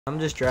I'm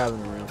just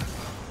driving around.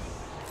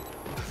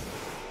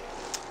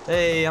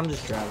 Hey, I'm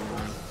just driving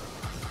around.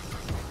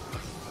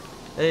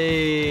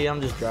 Hey, I'm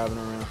just driving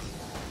around.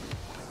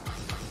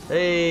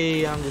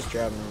 Hey, I'm just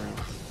driving around.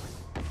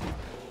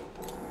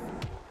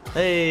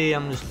 Hey,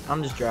 I'm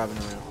just driving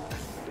around.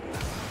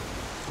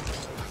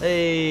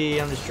 Hey,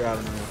 I'm just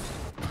driving around.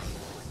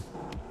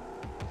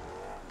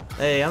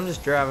 Hey, I'm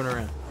just driving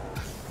around.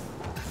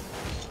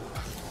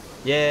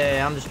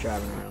 Yeah, I'm just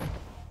driving around.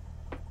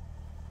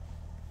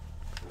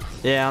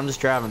 Yeah, I'm just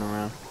driving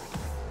around.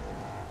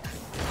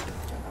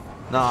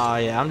 Nah,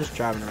 yeah, I'm just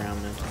driving around,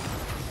 man.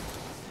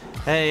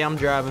 Hey, I'm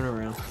driving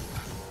around.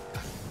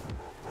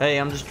 Hey,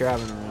 I'm just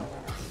driving around.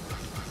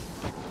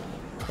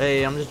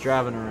 Hey, I'm just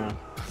driving around.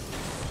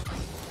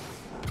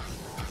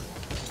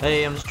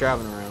 Hey, I'm just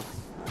driving around.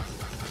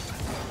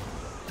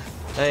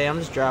 Hey, I'm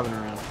just driving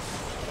around.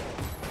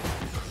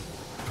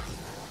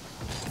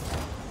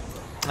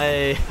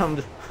 Hey, I'm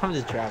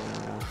just driving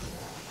around.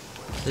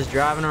 Just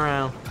driving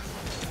around.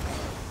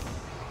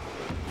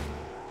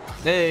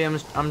 Hey, I'm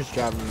just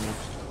driving around.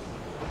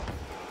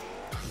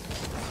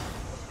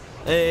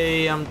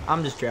 Hey,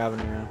 I'm just driving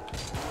around.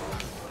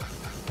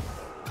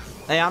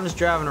 Hey, I'm just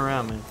driving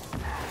around, man.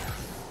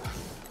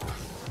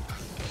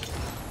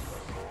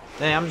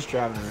 Hey, I'm just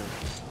driving around.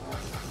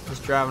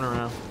 Just driving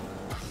around.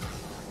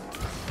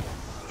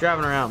 Just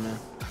driving around, man.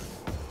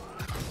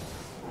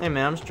 Hey,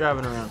 man, I'm just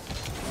driving around.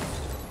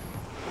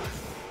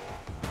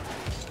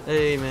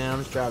 Hey, man, I'm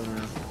just driving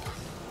around.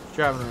 Just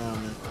driving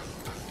around, man.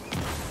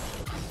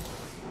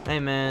 Hey,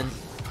 man,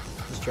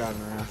 just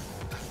driving around.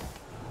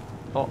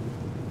 Oh.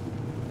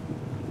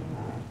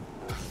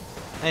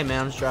 Hey,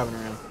 man, I'm just driving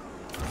around.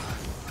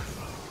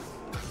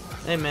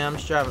 Hey, man, I'm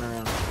just driving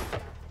around.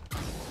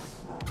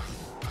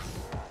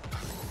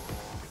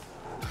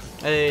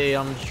 Hey,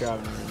 I'm just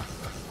driving around.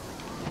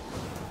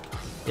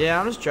 Yeah,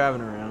 I'm just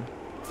driving around.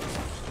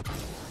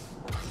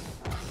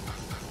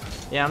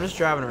 Yeah, I'm just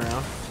driving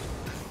around.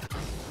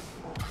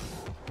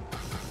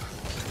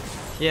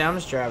 Yeah, I'm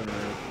just driving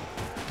around.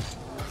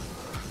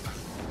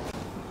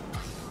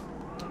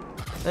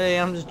 Hey,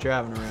 I'm just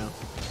driving around.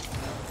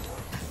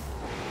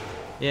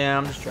 Yeah,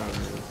 I'm just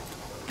driving around.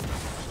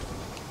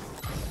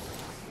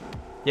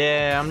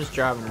 Yeah, I'm just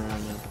driving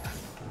around, man.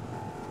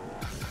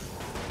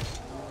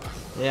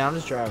 Yeah, I'm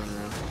just driving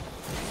around.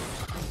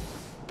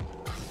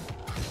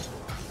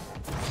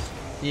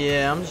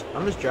 Yeah, I'm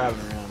just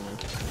driving around, man.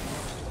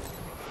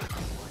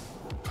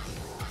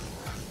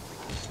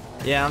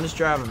 Yeah, I'm just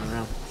driving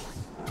around.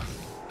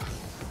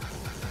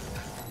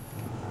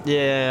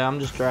 Yeah, I'm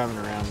just driving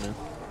around, man.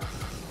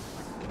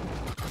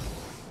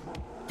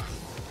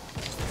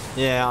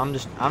 Yeah, I'm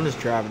just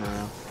driving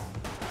around.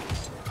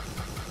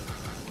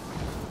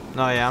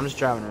 No, yeah, I'm just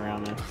driving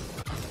around, man.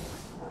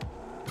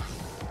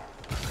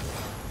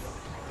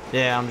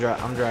 Yeah, I'm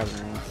driving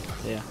around.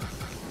 Yeah.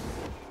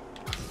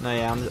 No,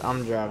 yeah,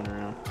 I'm driving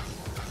around.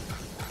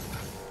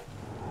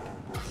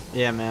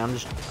 Yeah, man, I'm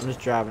just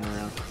driving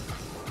around.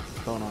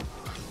 Hold on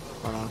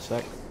a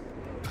sec.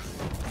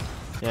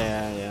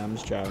 Yeah, I'm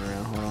just driving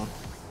around. Hold on.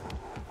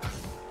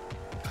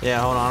 Yeah,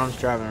 hold on, I'm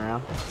just driving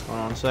around. Hold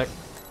on a sec.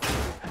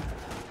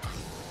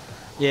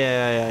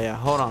 Yeah.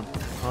 Hold on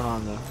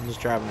though. I'm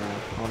just driving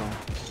around.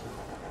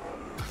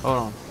 Hold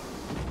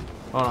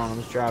on, I'm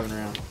just driving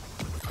around.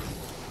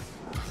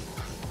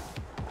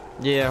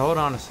 Yeah, hold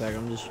on a sec.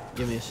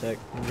 Give me a sec.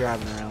 I'm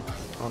driving around.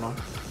 Hold on,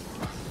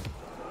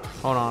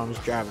 I'm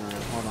just driving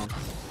around. Hold on.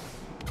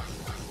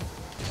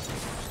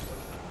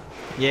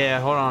 Yeah,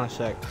 hold on a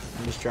sec.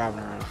 I'm just driving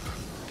around.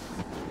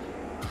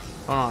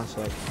 Hold on a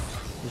sec.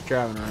 Just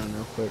driving around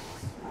real quick.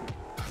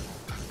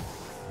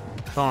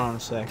 Hold on a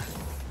sec.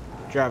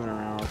 Driving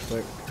around real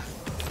quick.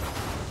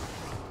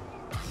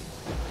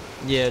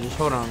 Yeah, just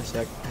hold on a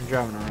sec. I'm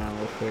driving around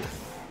real quick.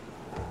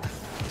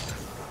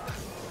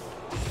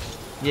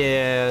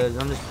 Yeah,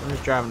 I'm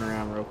just driving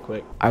around real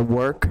quick. I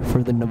work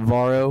for the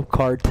Navarro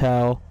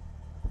cartel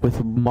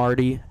with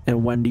Marty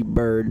and Wendy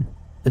Bird.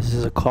 This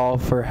is a call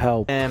for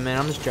help. Yeah, man,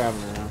 I'm just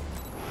driving around.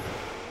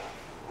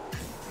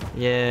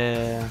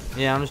 Yeah,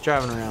 I'm just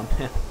driving around.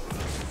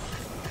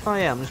 Oh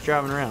yeah, I'm just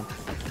driving around.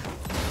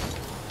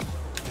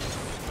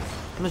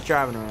 I'm just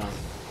driving around.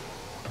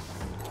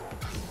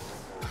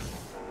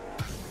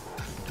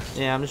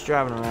 Yeah, I'm just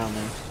driving around,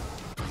 man.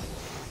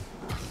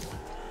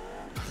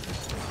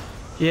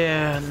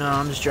 Yeah, no,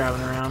 I'm just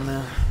driving around,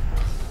 man.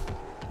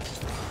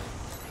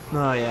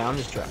 No, yeah, I'm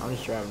just driving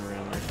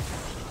around, man.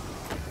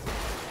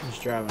 I'm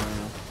just driving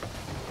around.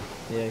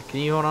 Yeah, can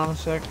you hold on a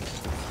sec?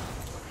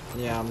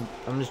 Yeah,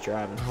 I'm just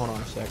driving. Hold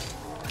on a sec.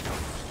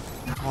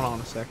 Hold on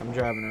a sec. I'm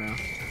driving around.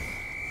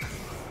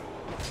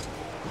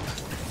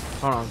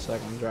 Hold on a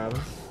sec. I'm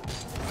driving.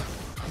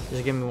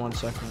 Just give me 1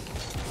 second.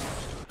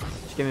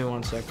 Just give me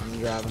 1 second. I'm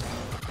driving.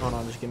 Hold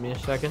on. Just give me a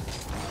second.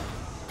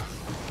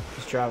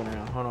 Just driving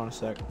around. Hold on a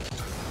sec.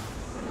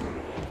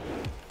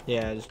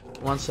 Yeah, just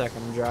 1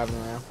 second. I'm driving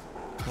around.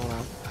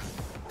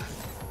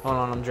 Hold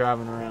on. I'm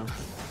driving around.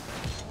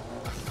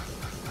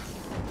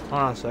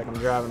 Hold on a sec. I'm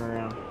driving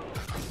around.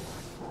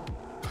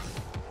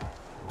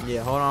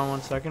 Yeah, hold on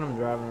 1 second. I'm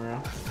driving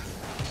around.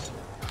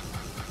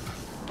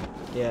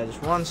 Yeah,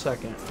 just 1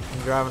 second. I'm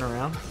driving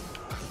around.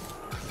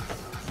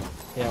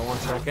 Yeah, 1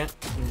 second.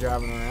 I'm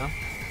driving around.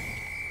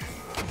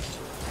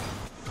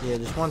 Yeah,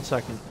 just 1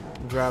 second.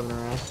 I'm driving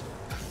around.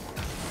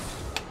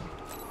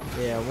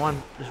 Yeah,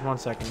 just 1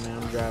 second,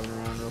 man. I'm driving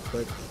around real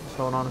quick. Just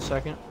hold on a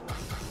second.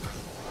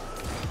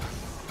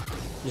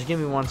 Just give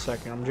me 1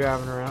 second. I'm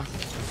driving around.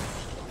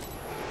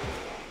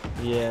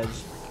 Yeah,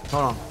 just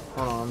hold on.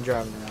 Hold on. I'm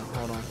driving around.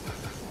 Hold on.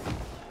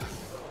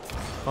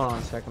 Hold on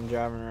a second. I'm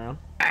driving around.